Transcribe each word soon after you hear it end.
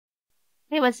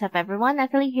Hey, what's up everyone?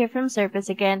 Natalie here from Serpstat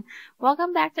again.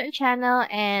 Welcome back to our channel,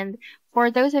 and for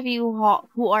those of you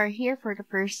who are here for the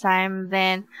first time,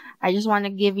 then I just want to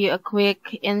give you a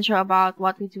quick intro about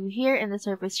what we do here in the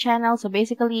Serpstat channel. So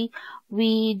basically,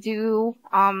 we do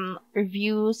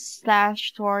reviews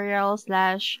slash tutorials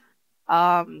slash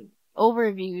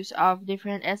overviews of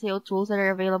different SEO tools that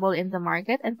are available in the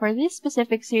market. And for this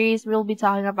specific series, we'll be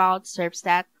talking about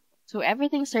Serpstat. So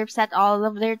everything Serpstat, all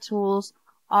of their tools,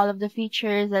 all of the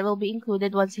features that will be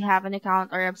included once you have an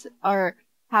account or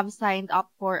have signed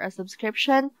up for a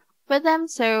subscription with them.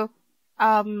 So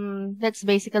that's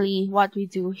basically what we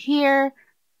do here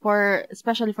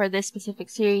especially for this specific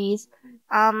series.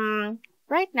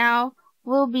 Right now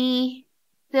we'll be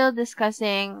still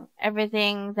discussing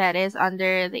everything that is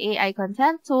under the AI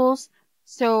content tools.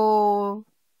 So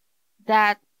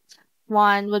that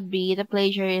one would be the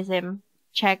plagiarism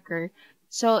checker.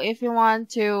 So if you want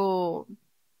to,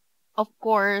 of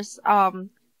course,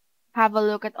 have a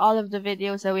look at all of the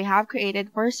videos that we have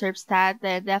created for Serpstat,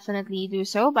 then definitely do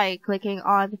so by clicking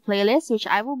on the playlist, which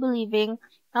I will be leaving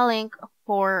a link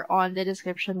for on the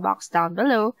description box down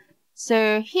below.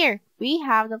 So here we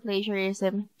have the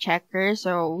plagiarism checker.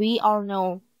 So we all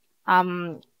know,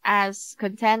 as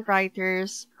content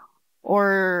writers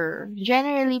or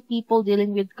generally people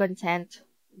dealing with content,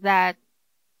 that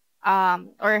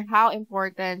or how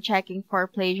important checking for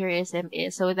plagiarism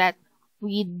is, so that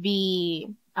we'd be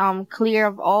clear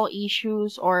of all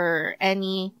issues or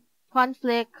any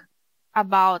conflict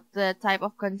about the type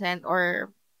of content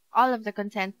or all of the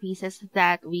content pieces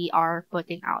that we are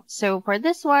putting out. So for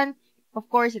this one, of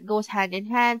course, it goes hand in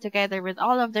hand together with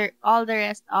all the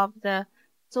rest of the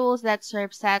tools that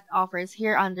Serpstat offers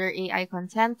here under AI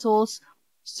content tools.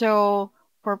 So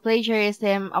for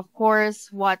plagiarism, of course,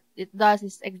 what it does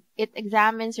is it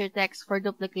examines your text for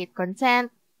duplicate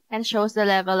content and shows the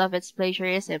level of its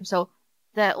plagiarism. So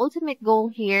the ultimate goal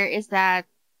here is that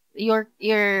your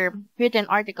written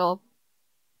article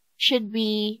should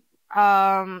be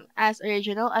as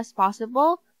original as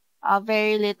possible.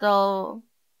 Very little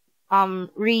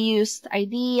reused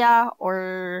idea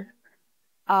or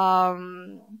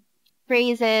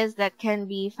phrases that can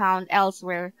be found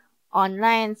elsewhere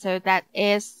online. So that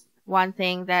is one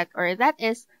thing that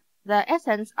is the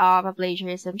essence of a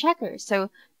plagiarism checker. So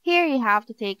here you have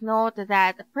to take note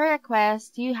that per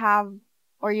request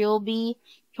you'll be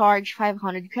charged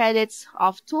 500 credits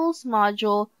of tools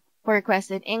module for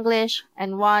request in English,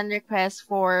 and one request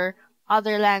for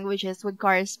other languages would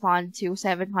correspond to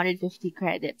 750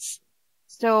 credits.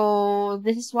 So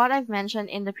this is what I've mentioned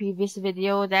in the previous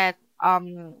video, that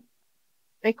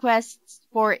requests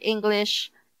for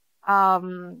English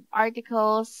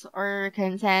articles or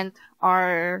content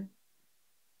are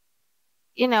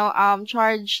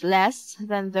charged less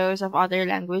than those of other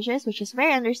languages, which is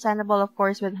very understandable, of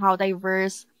course, with how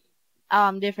diverse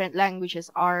different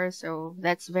languages are. So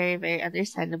that's very, very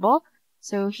understandable.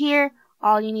 So here,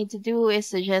 all you need to do is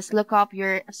to just look up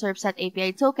your Serpstat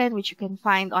API token, which you can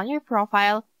find on your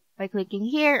profile by clicking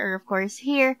here, or of course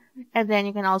here, and then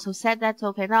you can also set that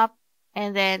token up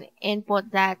and then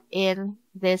input that in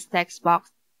this text box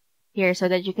here so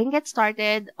that you can get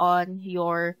started on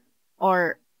your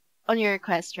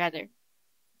request rather.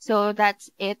 So that's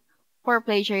it for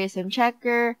plagiarism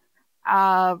checker.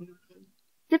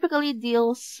 Typically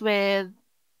deals with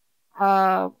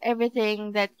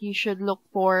everything that you should look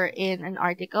for in an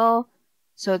article,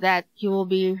 so that you will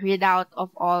be rid out of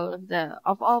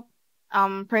all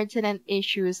pertinent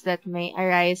issues that may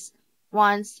arise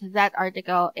once that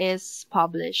article is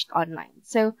published online.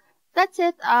 So that's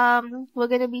it. We're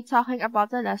gonna be talking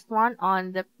about the last one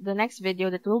on the next video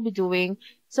that we'll be doing.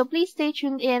 So please stay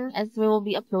tuned in, as we will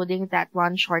be uploading that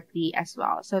one shortly as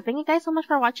well. So thank you guys so much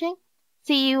for watching.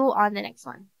 See you on the next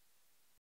one.